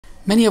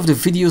Many of the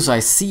videos I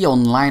see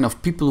online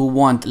of people who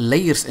want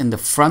layers in the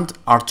front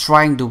are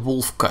trying the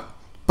wolf cut.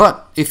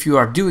 But if you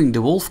are doing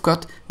the wolf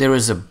cut, there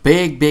is a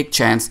big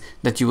chance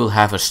that you will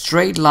have a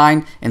straight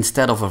line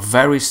instead of a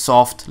very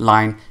soft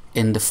line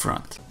in the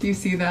front. Do you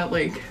see that,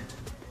 like,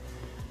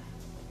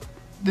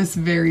 this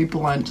very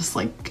blunt, just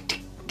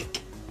like...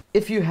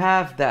 If you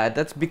have that,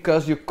 that's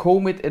because you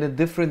comb it in a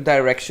different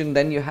direction,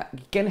 then you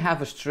can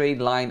have a straight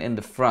line in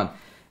the front.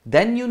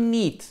 Then you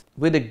need,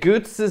 with a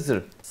good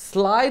scissor,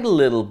 slide a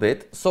little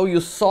bit so you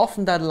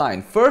soften that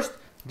line. First,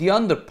 the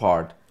under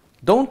part.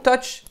 Don't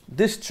touch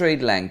this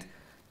straight length.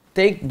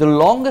 Take the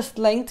longest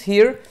length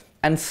here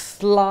and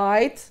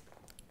slide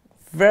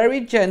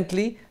very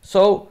gently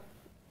so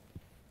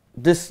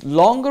this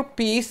longer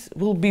piece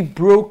will be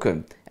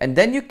broken. And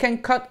then you can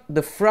cut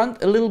the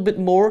front a little bit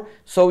more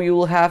so you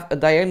will have a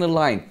diagonal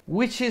line,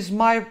 which is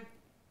my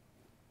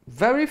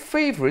very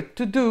favorite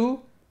to do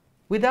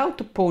without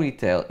the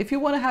ponytail. If you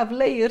want to have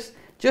layers,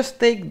 just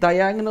take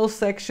diagonal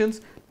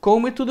sections,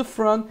 comb it to the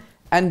front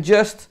and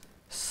just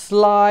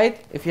slide.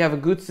 If you have a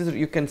good scissor,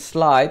 you can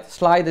slide.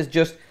 Slide is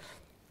just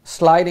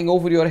sliding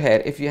over your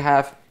head. If you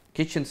have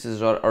kitchen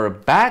scissors or a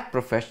bad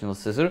professional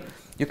scissor,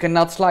 you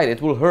cannot slide,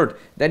 it will hurt.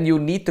 Then you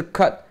need to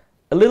cut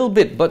a little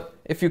bit, but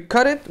if you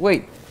cut it,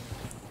 wait.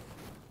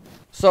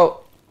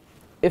 So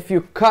if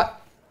you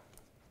cut,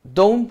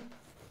 don't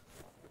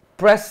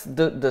press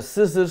the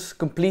scissors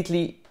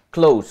completely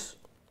close.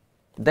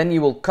 Then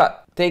you will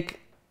cut. Take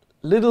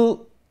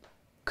little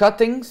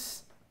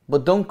cuttings,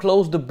 but don't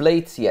close the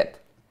blades yet.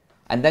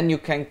 And then you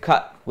can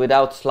cut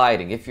without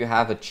sliding if you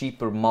have a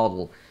cheaper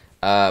model.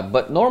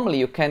 But normally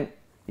you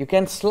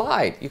can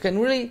slide. You can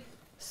really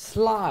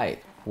slide.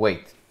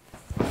 Wait.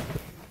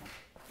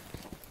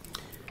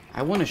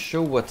 I want to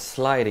show what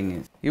sliding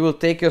is. You will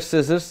take your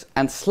scissors,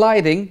 and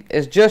sliding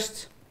is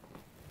just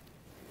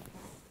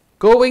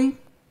going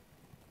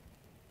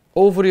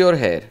over your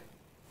head.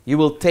 You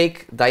will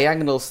take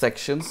diagonal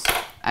sections,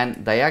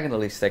 and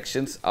diagonally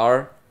sections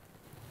are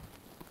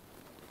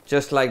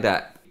just like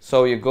that.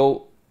 So you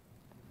go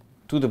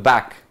to the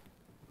back,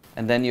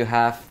 and then you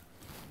have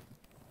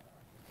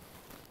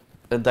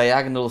a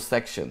diagonal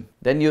section.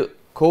 Then you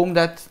comb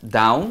that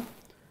down.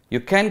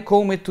 You can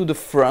comb it to the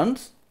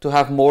front to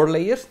have more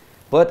layers,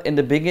 but in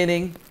the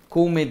beginning,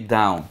 comb it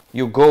down.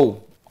 You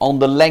go on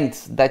the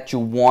length that you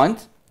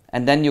want,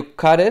 and then you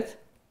cut it.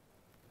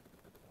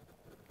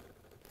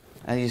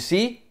 And you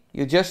see,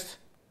 you just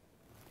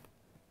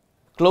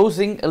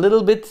closing a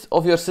little bit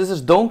of your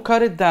scissors. Don't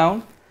cut it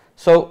down.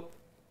 So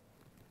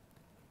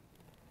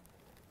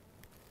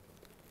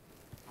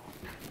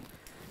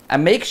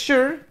and make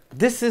sure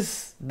this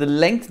is the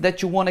length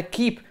that you want to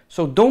keep.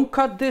 So don't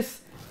cut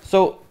this.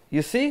 So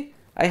you see,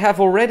 I have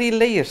already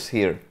layers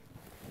here.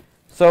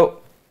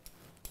 So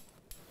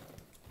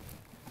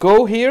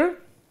go here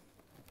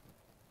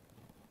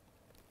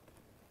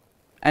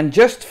and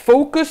just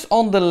focus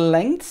on the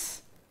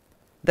lengths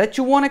that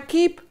you want to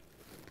keep.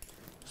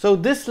 So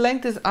this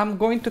length is I'm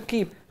going to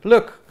keep.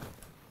 Look.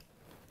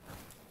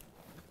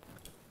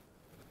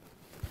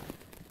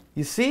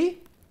 You see?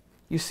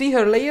 You see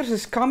her layers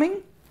is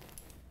coming?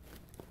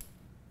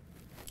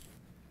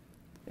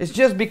 It's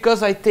just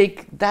because I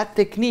take that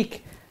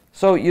technique.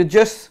 So you're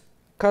just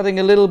cutting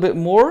a little bit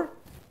more.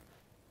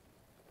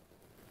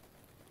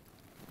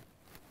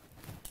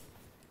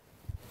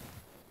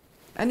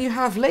 And you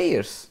have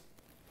layers.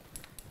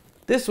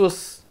 This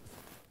was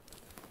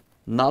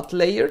not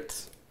layered.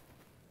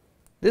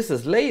 This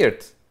is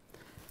layered.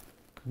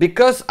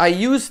 Because I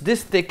use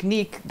this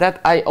technique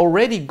that I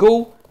already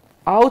go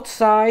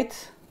outside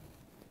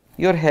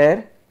your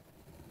hair,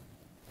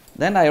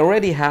 then I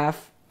already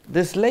have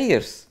these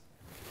layers.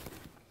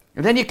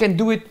 And then you can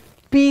do it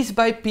piece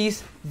by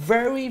piece,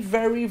 very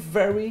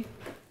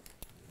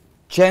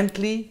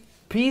gently,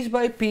 piece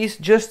by piece,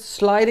 just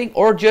sliding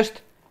or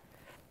just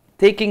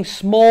taking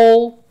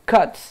small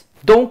cuts.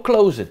 Don't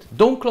close it.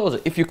 Don't close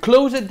it. If you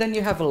close it, then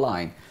you have a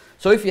line.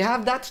 So if you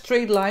have that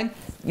straight line,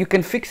 you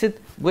can fix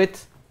it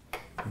with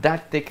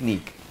that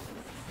technique.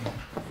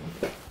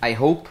 I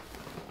hope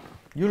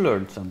you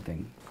learned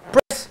something.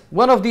 Press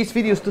one of these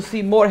videos to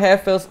see more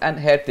hairstyles and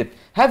hair tips.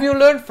 Have you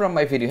learned from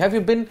my video? Have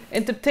you been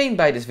entertained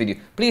by this video?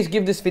 Please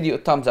give this video a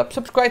thumbs up.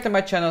 Subscribe to my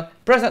channel.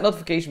 Press that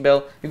notification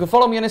bell. You can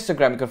follow me on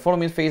Instagram. You can follow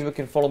me on Facebook. You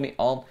can follow me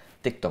on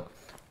TikTok.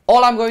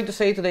 All I'm going to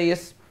say today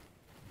is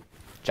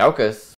ciao, kus.